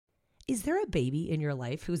Is there a baby in your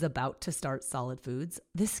life who's about to start solid foods?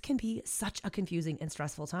 This can be such a confusing and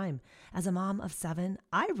stressful time. As a mom of 7,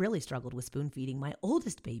 I really struggled with spoon feeding my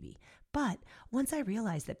oldest baby. But once I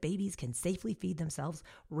realized that babies can safely feed themselves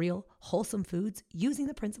real, wholesome foods using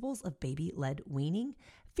the principles of baby-led weaning,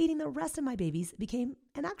 feeding the rest of my babies became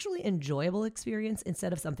an actually enjoyable experience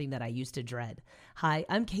instead of something that I used to dread. Hi,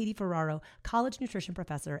 I'm Katie Ferraro, college nutrition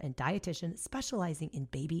professor and dietitian specializing in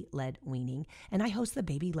baby-led weaning, and I host the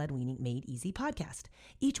Baby-Led Weaning Made Easy podcast.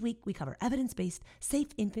 Each week, we cover evidence-based, safe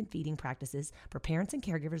infant feeding practices for parents and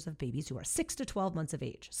caregivers of babies who are 6 to 12 months of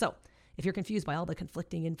age. So, if you're confused by all the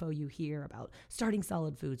conflicting info you hear about starting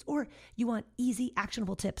solid foods, or you want easy,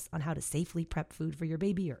 actionable tips on how to safely prep food for your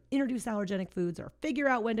baby, or introduce allergenic foods, or figure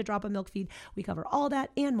out when to drop a milk feed, we cover all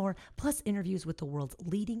that and more, plus interviews with the world's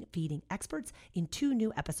leading feeding experts in 2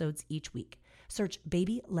 new episodes each week. Search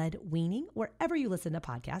Baby-Led Weaning wherever you listen to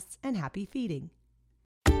podcasts, and happy feeding.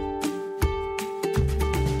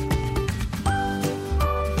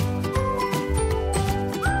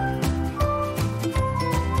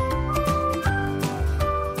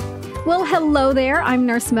 Well, hello there. I'm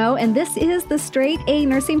Nurse Mo, and this is the Straight A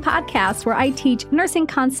Nursing Podcast, where I teach nursing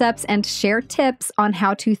concepts and share tips on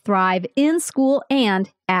how to thrive in school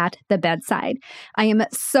and at the bedside. I am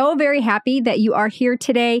so very happy that you are here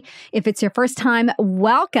today. If it's your first time,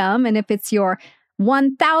 welcome. And if it's your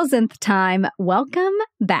 1000th time, welcome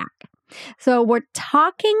back. So we're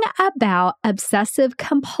talking about obsessive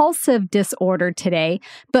compulsive disorder today.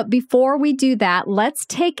 But before we do that, let's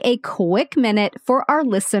take a quick minute for our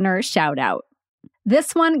listener shout out.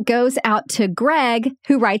 This one goes out to Greg,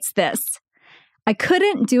 who writes this. I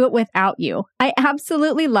couldn't do it without you. I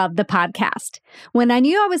absolutely love the podcast. When I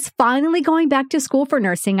knew I was finally going back to school for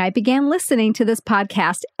nursing, I began listening to this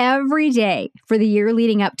podcast every day for the year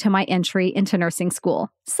leading up to my entry into nursing school,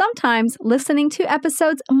 sometimes listening to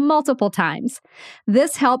episodes multiple times.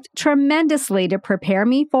 This helped tremendously to prepare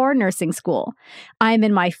me for nursing school. I'm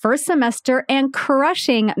in my first semester and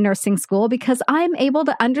crushing nursing school because I'm able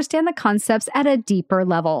to understand the concepts at a deeper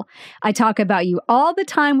level. I talk about you all the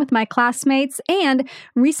time with my classmates and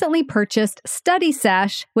recently purchased Study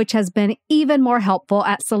Sesh, which has been even more helpful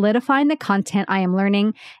at solidifying the content I am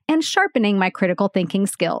learning and sharpening my critical thinking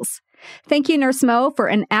skills. Thank you, Nurse Mo, for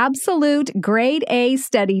an absolute grade A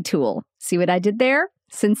study tool. See what I did there?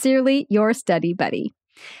 Sincerely, your study buddy.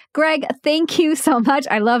 Greg, thank you so much.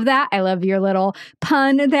 I love that. I love your little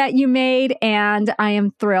pun that you made, and I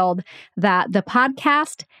am thrilled that the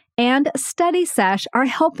podcast and Study Sesh are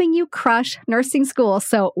helping you crush nursing school.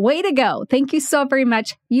 So way to go. Thank you so very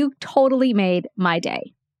much. You totally made my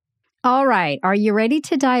day. All right. Are you ready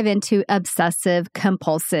to dive into obsessive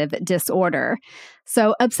compulsive disorder?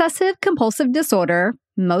 So obsessive compulsive disorder,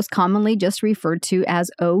 most commonly just referred to as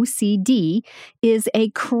OCD, is a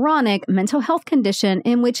chronic mental health condition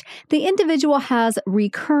in which the individual has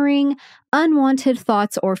recurring unwanted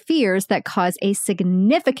thoughts or fears that cause a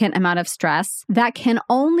significant amount of stress that can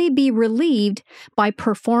only be relieved by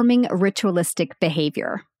performing ritualistic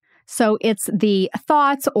behavior. So it's the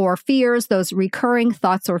thoughts or fears, those recurring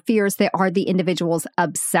thoughts or fears that are the individual's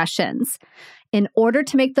obsessions. In order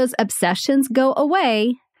to make those obsessions go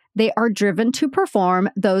away, they are driven to perform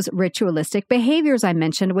those ritualistic behaviors I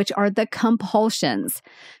mentioned, which are the compulsions.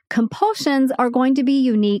 Compulsions are going to be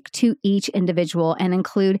unique to each individual and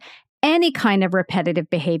include any kind of repetitive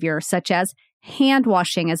behavior, such as hand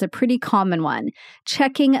washing is a pretty common one,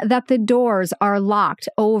 checking that the doors are locked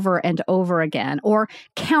over and over again, or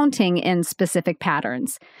counting in specific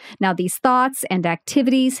patterns. Now, these thoughts and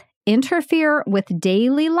activities interfere with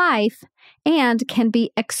daily life and can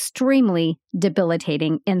be extremely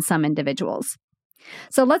debilitating in some individuals.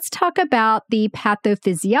 So let's talk about the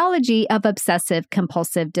pathophysiology of obsessive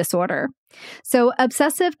compulsive disorder. So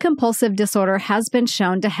obsessive compulsive disorder has been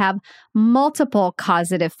shown to have multiple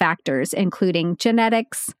causative factors, including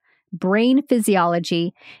genetics, brain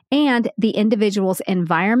physiology, and the individual's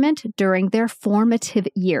environment during their formative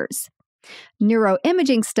years.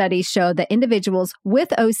 Neuroimaging studies show that individuals with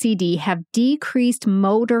OCD have decreased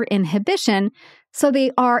motor inhibition, so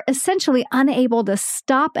they are essentially unable to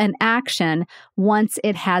stop an action once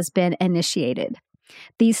it has been initiated.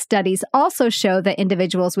 These studies also show that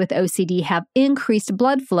individuals with OCD have increased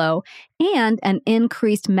blood flow and an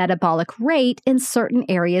increased metabolic rate in certain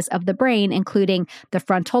areas of the brain, including the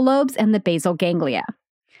frontal lobes and the basal ganglia.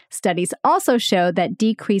 Studies also show that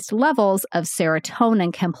decreased levels of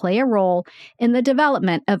serotonin can play a role in the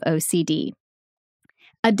development of OCD.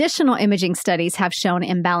 Additional imaging studies have shown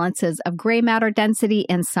imbalances of gray matter density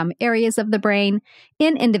in some areas of the brain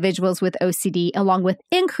in individuals with OCD, along with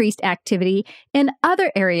increased activity in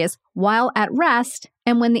other areas while at rest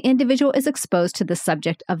and when the individual is exposed to the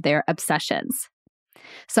subject of their obsessions.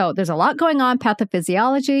 So there's a lot going on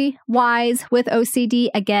pathophysiology-wise with OCD.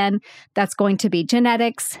 Again, that's going to be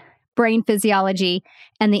genetics, brain physiology,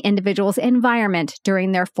 and the individual's environment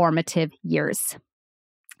during their formative years.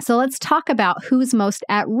 So let's talk about who's most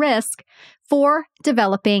at risk for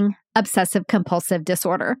developing obsessive-compulsive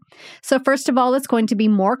disorder. So first of all, it's going to be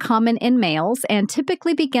more common in males and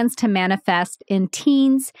typically begins to manifest in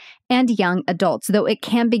teens and young adults, though it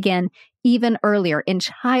can begin even earlier in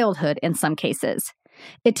childhood in some cases.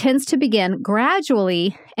 It tends to begin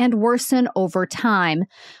gradually and worsen over time,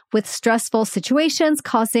 with stressful situations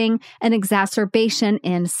causing an exacerbation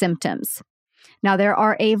in symptoms. Now, there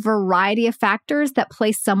are a variety of factors that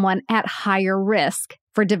place someone at higher risk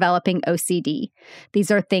for developing OCD. These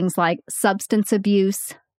are things like substance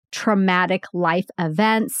abuse, traumatic life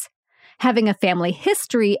events, having a family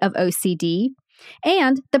history of OCD,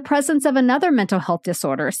 and the presence of another mental health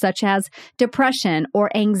disorder, such as depression or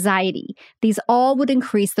anxiety. These all would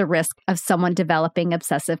increase the risk of someone developing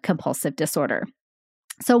obsessive-compulsive disorder.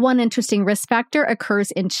 So one interesting risk factor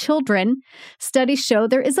occurs in children. Studies show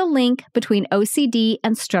there is a link between OCD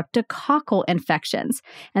and streptococcal infections,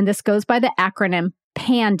 and this goes by the acronym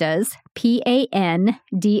PANDAS,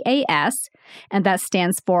 P-A-N-D-A-S, and that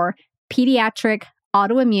stands for Pediatric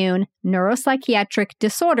Autoimmune Neuropsychiatric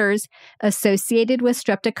Disorders Associated with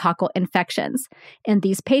Streptococcal Infections. In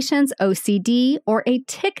these patients, OCD or a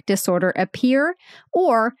tic disorder appear,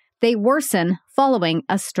 or they worsen following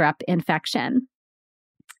a strep infection.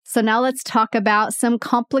 So now let's talk about some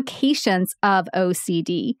complications of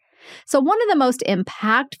OCD. So one of the most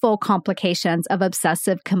impactful complications of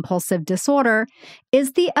obsessive-compulsive disorder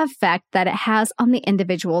is the effect that it has on the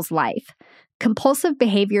individual's life. Compulsive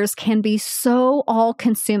behaviors can be so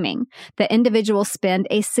all-consuming that individuals spend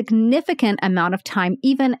a significant amount of time,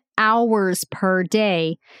 even hours per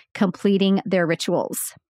day, completing their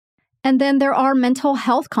rituals. And then there are mental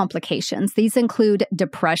health complications. These include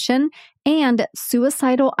depression and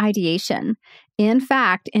suicidal ideation. In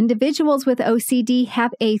fact, individuals with OCD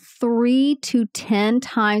have a 3 to 10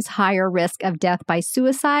 times higher risk of death by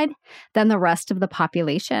suicide than the rest of the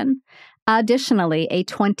population. Additionally, a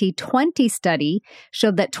 2020 study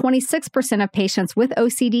showed that 26% of patients with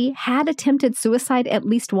OCD had attempted suicide at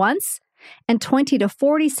least once, and 20 to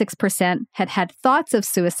 46% had had thoughts of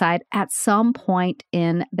suicide at some point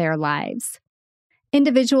in their lives.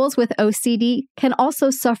 Individuals with OCD can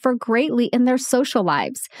also suffer greatly in their social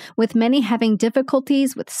lives, with many having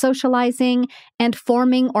difficulties with socializing and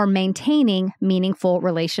forming or maintaining meaningful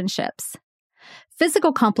relationships.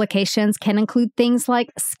 Physical complications can include things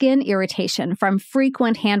like skin irritation from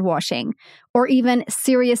frequent hand washing, or even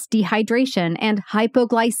serious dehydration and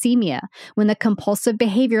hypoglycemia when the compulsive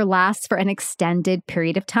behavior lasts for an extended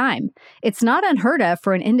period of time. It's not unheard of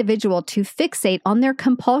for an individual to fixate on their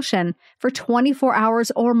compulsion for 24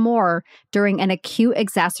 hours or more during an acute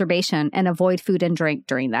exacerbation and avoid food and drink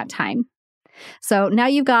during that time. So now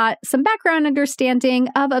you've got some background understanding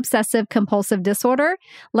of obsessive-compulsive disorder.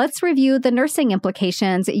 Let's review the nursing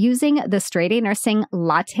implications using the Straight A Nursing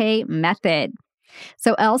Latte method.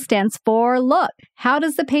 So L stands for look. How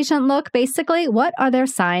does the patient look? Basically, what are their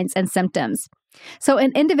signs and symptoms? So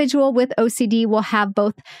an individual with OCD will have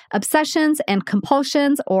both obsessions and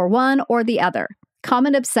compulsions, or one or the other.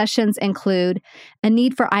 Common obsessions include a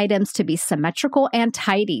need for items to be symmetrical and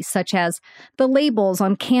tidy, such as the labels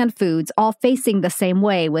on canned foods all facing the same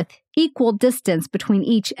way with equal distance between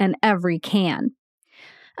each and every can.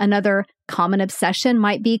 Another common obsession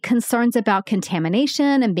might be concerns about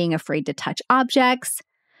contamination and being afraid to touch objects.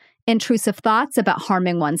 Intrusive thoughts about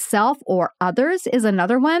harming oneself or others is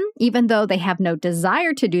another one. Even though they have no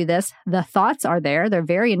desire to do this, the thoughts are there. They're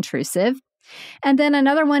very intrusive. And then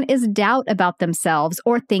another one is doubt about themselves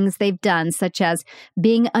or things they've done, such as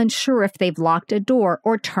being unsure if they've locked a door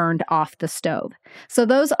or turned off the stove. So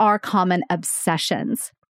those are common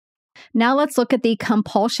obsessions. Now let's look at the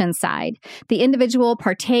compulsion side. The individual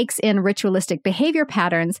partakes in ritualistic behavior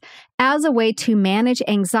patterns as a way to manage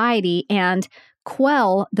anxiety and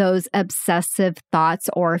quell those obsessive thoughts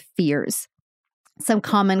or fears. Some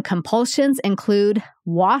common compulsions include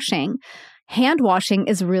washing. Hand washing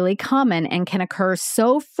is really common and can occur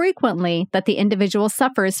so frequently that the individual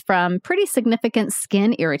suffers from pretty significant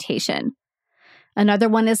skin irritation. Another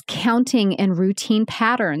one is counting in routine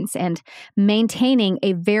patterns and maintaining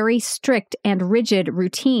a very strict and rigid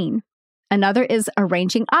routine. Another is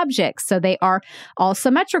arranging objects so they are all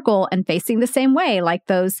symmetrical and facing the same way, like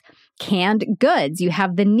those canned goods. You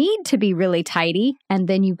have the need to be really tidy, and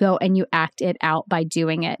then you go and you act it out by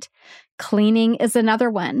doing it. Cleaning is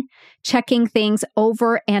another one. Checking things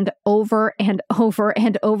over and over and over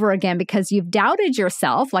and over again because you've doubted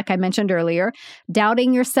yourself, like I mentioned earlier,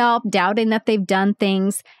 doubting yourself, doubting that they've done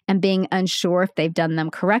things, and being unsure if they've done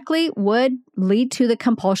them correctly would lead to the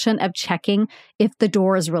compulsion of checking if the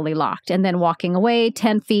door is really locked and then walking away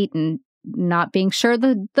 10 feet and not being sure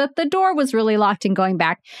that the door was really locked and going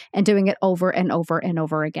back and doing it over and over and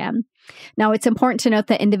over again. Now, it's important to note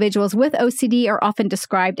that individuals with OCD are often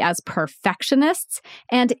described as perfectionists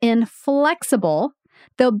and inflexible,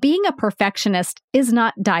 though being a perfectionist is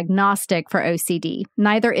not diagnostic for OCD.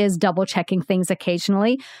 Neither is double-checking things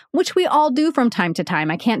occasionally, which we all do from time to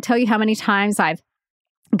time. I can't tell you how many times I've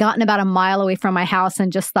gotten about a mile away from my house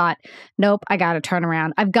and just thought, nope, I got to turn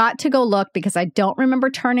around. I've got to go look because I don't remember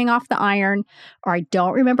turning off the iron or I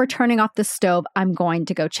don't remember turning off the stove. I'm going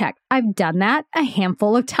to go check. I've done that a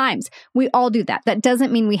handful of times. We all do that. That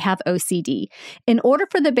doesn't mean we have OCD. In order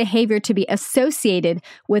for the behavior to be associated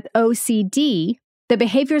with OCD, the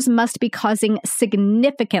behaviors must be causing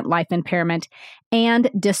significant life impairment and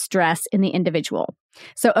distress in the individual.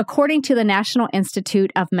 So according to the National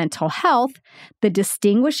Institute of Mental Health, the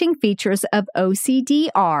distinguishing features of OCD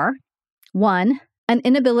are 1, an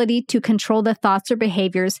inability to control the thoughts or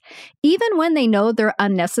behaviors even when they know they're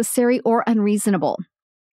unnecessary or unreasonable.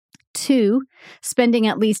 2, spending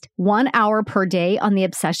at least 1 hour per day on the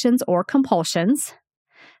obsessions or compulsions.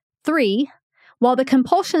 3, while the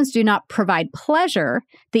compulsions do not provide pleasure,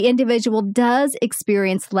 the individual does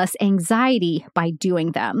experience less anxiety by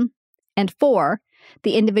doing them. And 4,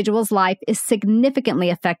 the individual's life is significantly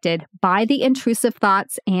affected by the intrusive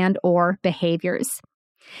thoughts and or behaviors.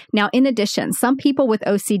 Now, in addition, some people with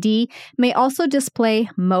OCD may also display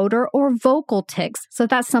motor or vocal tics, so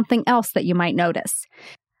that's something else that you might notice.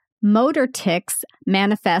 Motor tics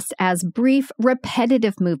manifest as brief,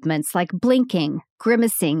 repetitive movements like blinking,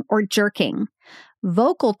 grimacing, or jerking.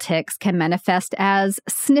 Vocal tics can manifest as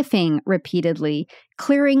sniffing repeatedly,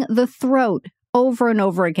 clearing the throat over and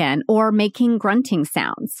over again, or making grunting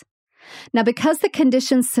sounds. Now, because the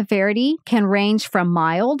condition's severity can range from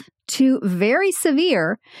mild to very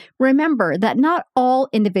severe, remember that not all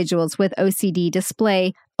individuals with OCD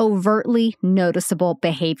display overtly noticeable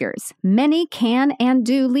behaviors. Many can and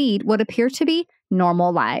do lead what appear to be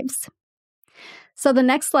normal lives. So the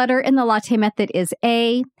next letter in the latte method is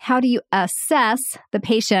A. How do you assess the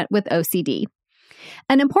patient with OCD?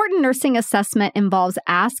 An important nursing assessment involves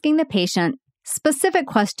asking the patient specific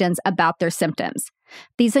questions about their symptoms.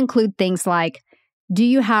 These include things like, do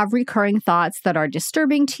you have recurring thoughts that are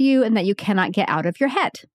disturbing to you and that you cannot get out of your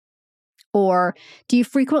head? Or do you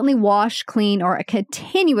frequently wash, clean, or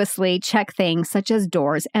continuously check things such as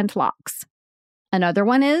doors and locks? Another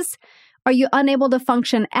one is, are you unable to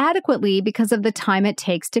function adequately because of the time it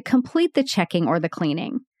takes to complete the checking or the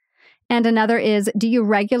cleaning? And another is, do you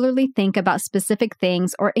regularly think about specific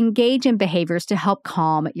things or engage in behaviors to help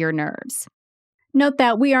calm your nerves? Note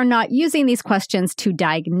that we are not using these questions to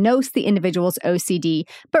diagnose the individual's OCD,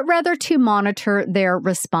 but rather to monitor their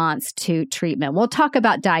response to treatment. We'll talk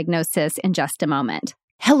about diagnosis in just a moment.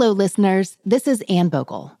 Hello, listeners. This is Anne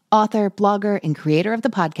Bogle, author, blogger, and creator of the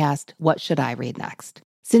podcast, What Should I Read Next?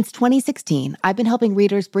 Since 2016, I've been helping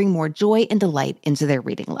readers bring more joy and delight into their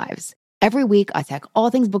reading lives. Every week, I talk all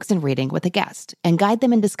things books and reading with a guest and guide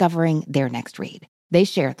them in discovering their next read. They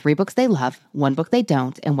share 3 books they love, 1 book they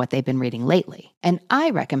don't, and what they've been reading lately. And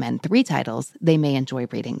I recommend 3 titles they may enjoy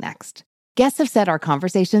reading next. Guests have said our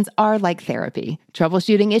conversations are like therapy,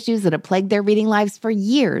 troubleshooting issues that have plagued their reading lives for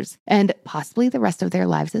years, and possibly the rest of their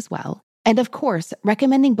lives as well. And of course,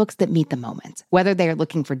 recommending books that meet the moment, whether they are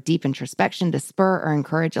looking for deep introspection to spur or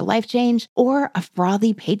encourage a life change, or a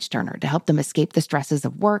frothy page-turner to help them escape the stresses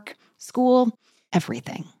of work, school,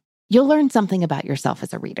 everything. You'll learn something about yourself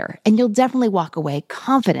as a reader, and you'll definitely walk away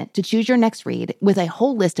confident to choose your next read with a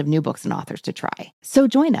whole list of new books and authors to try. So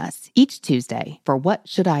join us each Tuesday for What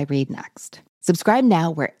Should I Read Next? Subscribe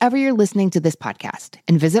now wherever you're listening to this podcast,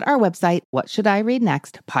 and visit our website,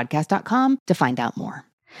 whatshouldireadnextpodcast.com, to find out more.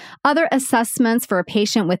 Other assessments for a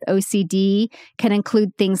patient with OCD can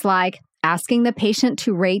include things like asking the patient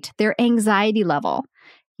to rate their anxiety level.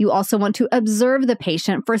 You also want to observe the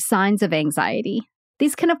patient for signs of anxiety.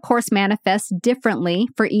 These can, of course, manifest differently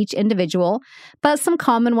for each individual, but some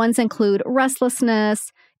common ones include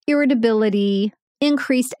restlessness, irritability,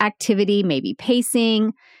 increased activity, maybe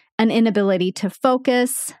pacing, an inability to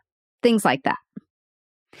focus, things like that.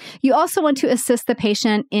 You also want to assist the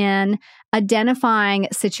patient in identifying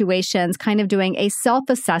situations, kind of doing a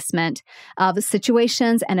self-assessment of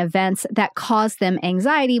situations and events that cause them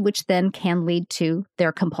anxiety, which then can lead to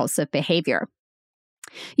their compulsive behavior.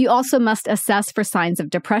 You also must assess for signs of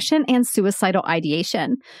depression and suicidal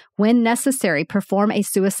ideation. When necessary, perform a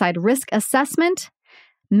suicide risk assessment.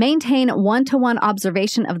 Maintain one-to-one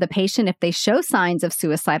observation of the patient if they show signs of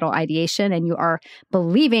suicidal ideation and you are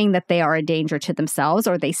believing that they are a danger to themselves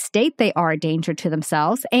or they state they are a danger to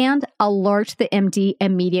themselves, and alert the MD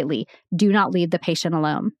immediately. Do not leave the patient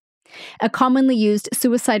alone. A commonly used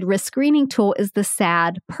suicide risk screening tool is the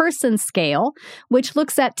SAD person scale, which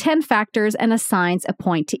looks at 10 factors and assigns a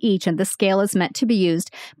point to each. And the scale is meant to be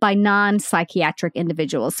used by non-psychiatric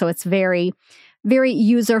individuals. So it's very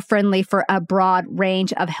user-friendly for a broad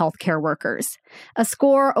range of healthcare workers. A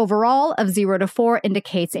score overall of 0 to 4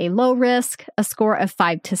 indicates a low risk, a score of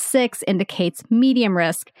 5 to 6 indicates medium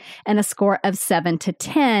risk, and a score of 7 to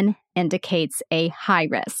 10 indicates a high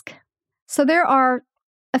risk. So there are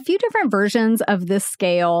a few different versions of this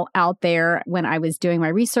scale out there. When I was doing my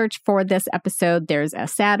research for this episode, there's a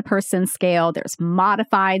SAD person scale, there's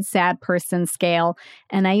modified SAD person scale,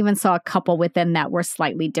 and I even saw a couple within that were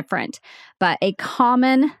slightly different. But a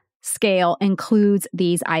common scale includes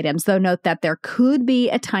these items, though note that there could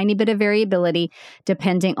be a tiny bit of variability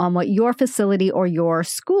depending on what your facility or your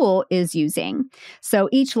school is using. So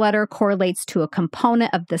each letter correlates to a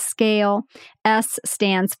component of the scale. S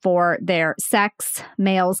stands for their sex,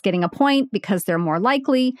 males getting a point because they're more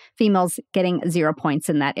likely, females getting 0 points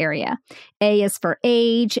in that area. A is for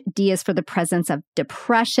age, D is for the presence of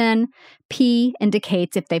depression, P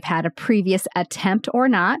indicates if they've had a previous attempt or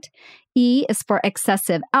not. E is for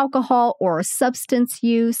excessive alcohol or substance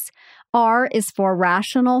use. R is for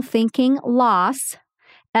rational thinking loss.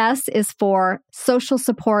 S is for social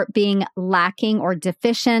support being lacking or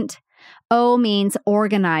deficient. O means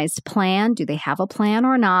organized plan. Do they have a plan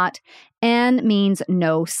or not? N means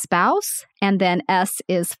no spouse. And then S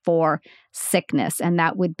is for sickness. And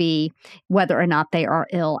that would be whether or not they are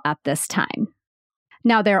ill at this time.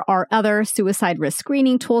 Now, there are other suicide risk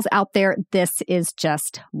screening tools out there. This is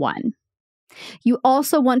just one. You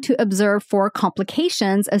also want to observe for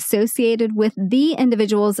complications associated with the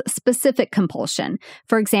individual's specific compulsion.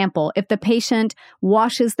 For example, if the patient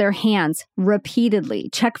washes their hands repeatedly,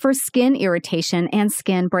 check for skin irritation and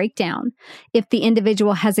skin breakdown. If the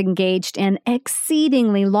individual has engaged in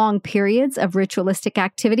exceedingly long periods of ritualistic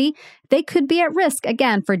activity, they could be at risk,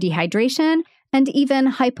 again, for dehydration and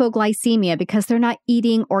even hypoglycemia because they're not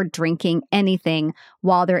eating or drinking anything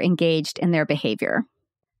while they're engaged in their behavior.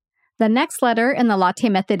 The next letter in the latte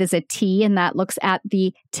method is a T, and that looks at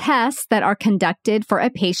the tests that are conducted for a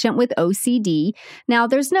patient with OCD. Now,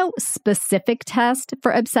 there's no specific test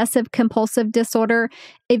for obsessive compulsive disorder.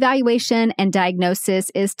 Evaluation and diagnosis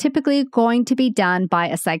is typically going to be done by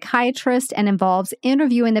a psychiatrist and involves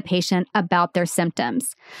interviewing the patient about their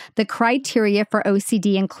symptoms. The criteria for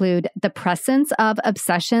OCD include the presence of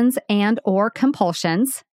obsessions and or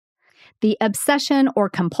compulsions. The obsession or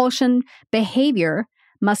compulsion behavior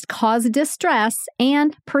must cause distress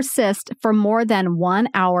and persist for more than 1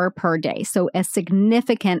 hour per day. So a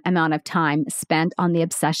significant amount of time spent on the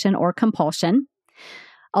obsession or compulsion.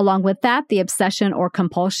 Along with that, the obsession or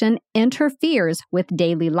compulsion interferes with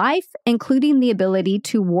daily life, including the ability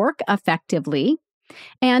to work effectively.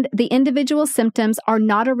 And the individual symptoms are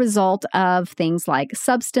not a result of things like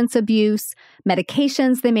substance abuse,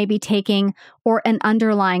 medications they may be taking, or an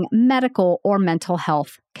underlying medical or mental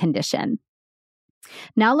health condition.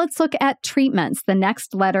 Now let's look at treatments. The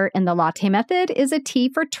next letter in the latte method is a T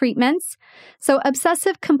for treatments. So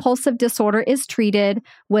obsessive compulsive disorder is treated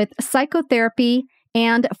with psychotherapy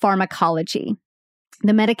and pharmacology.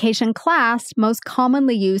 The medication class most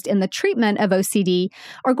commonly used in the treatment of OCD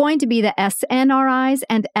are going to be the SNRIs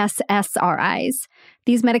and SSRIs.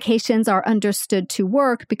 These medications are understood to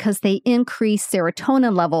work because they increase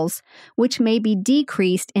serotonin levels, which may be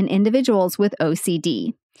decreased in individuals with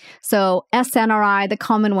OCD. So SNRI, the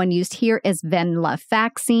common one used here is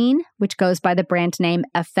venlafaxine, which goes by the brand name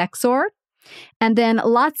Effexor. And then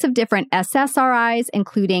lots of different SSRIs,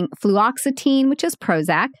 including fluoxetine, which is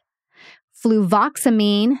Prozac,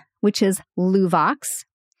 fluvoxamine, which is Luvox,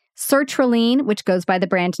 sertraline, which goes by the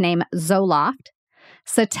brand name Zoloft,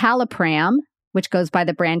 citalopram, which goes by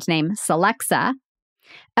the brand name Celexa,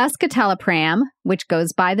 escitalopram, which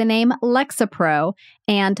goes by the name Lexapro,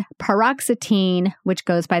 and paroxetine, which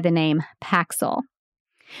goes by the name Paxil.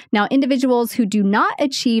 Now, individuals who do not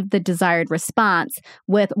achieve the desired response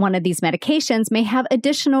with one of these medications may have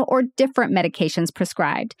additional or different medications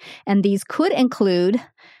prescribed, and these could include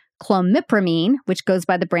clomipramine, which goes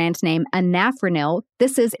by the brand name Anafranil.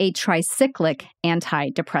 This is a tricyclic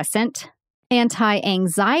antidepressant.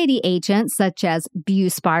 Anti-anxiety agents such as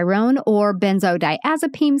buspirone or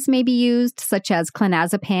benzodiazepines may be used, such as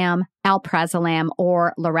clonazepam, alprazolam,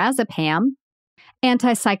 or lorazepam.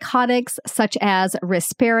 Antipsychotics such as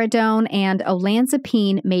risperidone and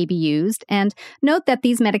olanzapine may be used, and note that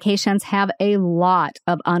these medications have a lot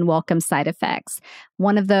of unwelcome side effects.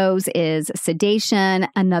 One of those is sedation,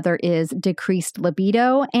 another is decreased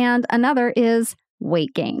libido, and another is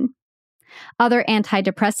weight gain. Other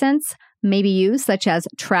antidepressants may be used, such as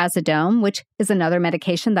trazodone, which is another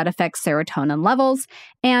medication that affects serotonin levels,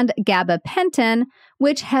 and gabapentin,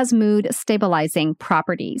 which has mood stabilizing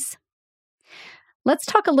properties. Let's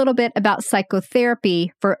talk a little bit about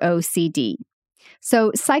psychotherapy for OCD.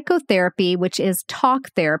 So psychotherapy, which is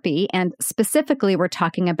talk therapy, and specifically we're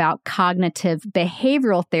talking about cognitive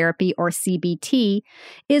behavioral therapy or CBT,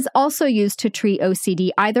 is also used to treat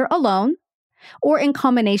OCD either alone or in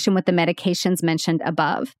combination with the medications mentioned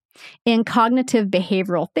above. In cognitive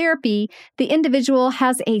behavioral therapy, the individual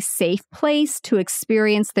has a safe place to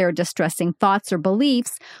experience their distressing thoughts or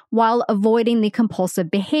beliefs while avoiding the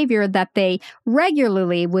compulsive behavior that they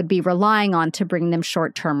regularly would be relying on to bring them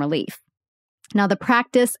short-term relief. Now, the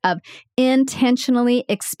practice of intentionally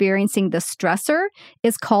experiencing the stressor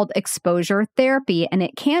is called exposure therapy, and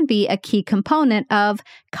it can be a key component of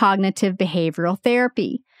cognitive behavioral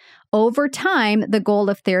therapy. Over time, the goal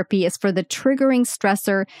of therapy is for the triggering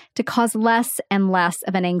stressor to cause less and less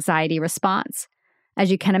of an anxiety response. As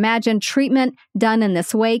you can imagine, treatment done in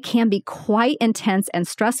this way can be quite intense and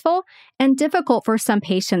stressful and difficult for some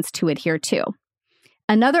patients to adhere to.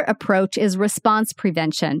 Another approach is response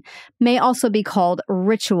prevention, may also be called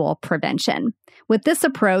ritual prevention. With this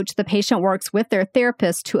approach, the patient works with their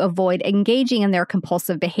therapist to avoid engaging in their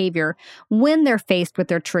compulsive behavior when they're faced with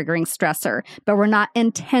their triggering stressor, but we're not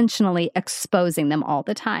intentionally exposing them all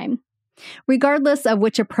the time. Regardless of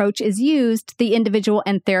which approach is used, the individual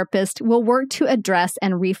and therapist will work to address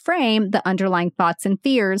and reframe the underlying thoughts and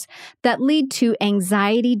fears that lead to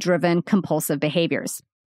anxiety-driven compulsive behaviors.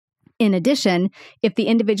 In addition, if the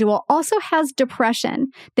individual also has depression,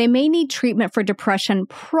 they may need treatment for depression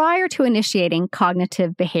prior to initiating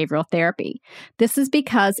cognitive behavioral therapy. This is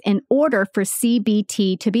because in order for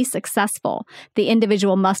CBT to be successful, the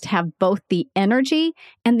individual must have both the energy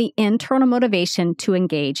and the internal motivation to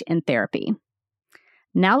engage in therapy.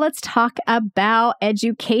 Now let's talk about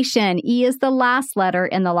education. E is the last letter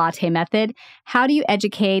in the latte method. How do you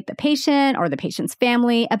educate the patient or the patient's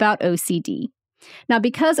family about OCD? Now,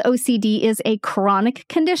 because OCD is a chronic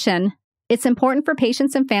condition, it's important for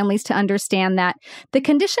patients and families to understand that the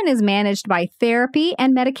condition is managed by therapy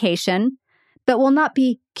and medication, but will not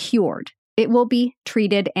be cured. It will be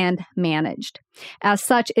treated and managed. As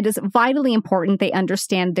such, it is vitally important they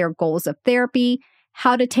understand their goals of therapy,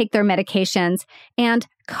 how to take their medications, and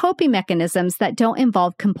coping mechanisms that don't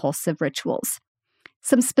involve compulsive rituals.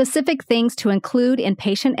 Some specific things to include in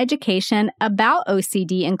patient education about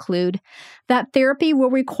OCD include that therapy will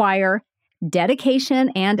require dedication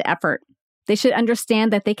and effort. They should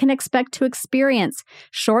understand that they can expect to experience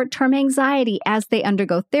short-term anxiety as they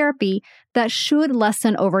undergo therapy that should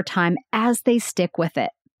lessen over time as they stick with it.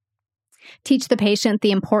 Teach the patient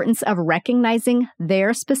the importance of recognizing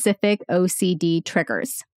their specific OCD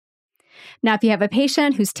triggers. Now, if you have a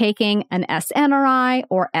patient who's taking an SNRI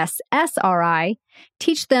or SSRI,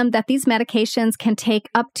 teach them that these medications can take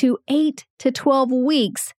up to 8 to 12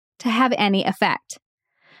 weeks to have any effect.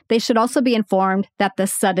 They should also be informed that the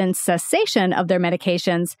sudden cessation of their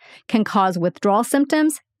medications can cause withdrawal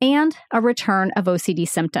symptoms and a return of OCD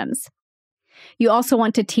symptoms. You also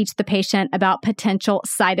want to teach the patient about potential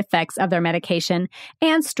side effects of their medication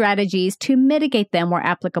and strategies to mitigate them where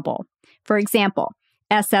applicable. For example,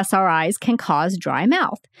 SSRIs can cause dry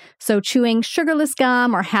mouth, so chewing sugarless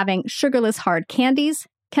gum or having sugarless hard candies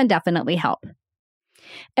can definitely help.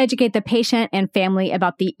 Educate the patient and family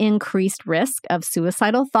about the increased risk of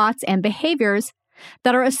suicidal thoughts and behaviors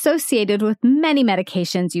that are associated with many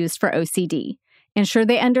medications used for OCD. Ensure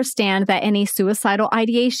they understand that any suicidal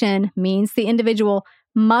ideation means the individual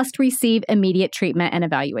must receive immediate treatment and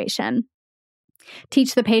evaluation.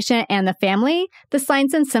 Teach the patient and the family the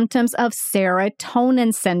signs and symptoms of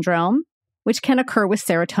serotonin syndrome, which can occur with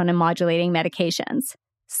serotonin modulating medications.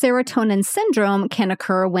 Serotonin syndrome can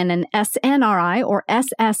occur when an SNRI or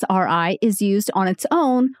SSRI is used on its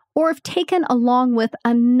own or if taken along with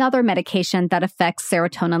another medication that affects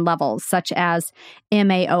serotonin levels, such as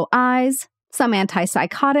MAOIs, some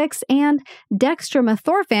antipsychotics, and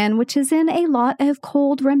dextromethorphan, which is in a lot of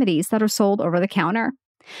cold remedies that are sold over the counter.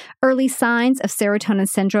 Early signs of serotonin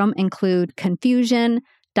syndrome include confusion,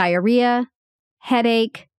 diarrhea,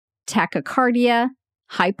 headache, tachycardia,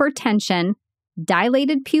 hypertension,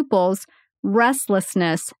 dilated pupils,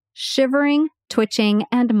 restlessness, shivering, twitching,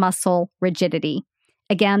 and muscle rigidity.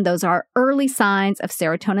 Again, those are early signs of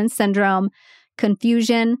serotonin syndrome,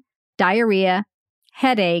 confusion, diarrhea,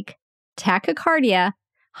 headache, tachycardia,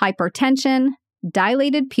 hypertension,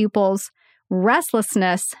 dilated pupils,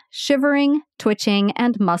 restlessness, shivering, twitching,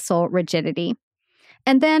 and muscle rigidity.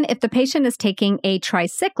 And then if the patient is taking a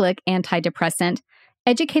tricyclic antidepressant,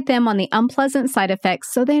 educate them on the unpleasant side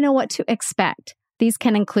effects so they know what to expect. These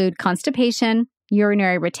can include constipation,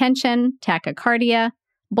 urinary retention, tachycardia,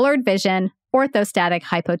 blurred vision, orthostatic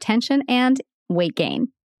hypotension, and weight gain.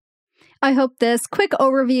 I hope this quick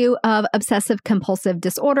overview of obsessive compulsive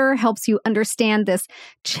disorder helps you understand this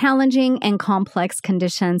challenging and complex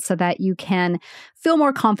condition so that you can feel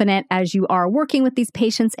more confident as you are working with these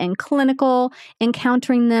patients in clinical,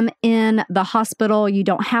 encountering them in the hospital. You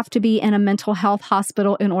don't have to be in a mental health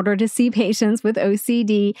hospital in order to see patients with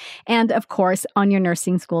OCD, and of course, on your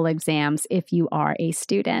nursing school exams if you are a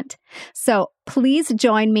student. So please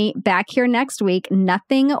join me back here next week.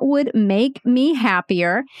 Nothing would make me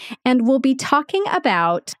happier. And we'll be talking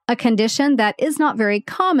about a condition that is not very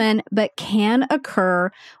common, but can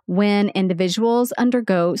occur when individuals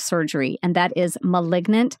undergo surgery, and that is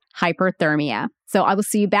malignant hyperthermia. So I will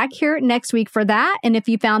see you back here next week for that. And if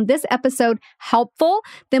you found this episode helpful,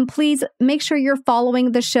 then please make sure you're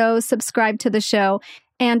following the show, subscribe to the show.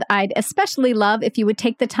 And I'd especially love if you would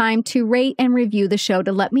take the time to rate and review the show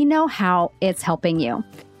to let me know how it's helping you.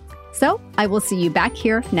 So I will see you back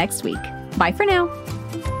here next week. Bye for now.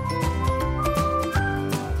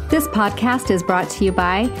 This podcast is brought to you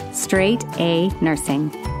by Straight A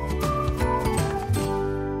Nursing.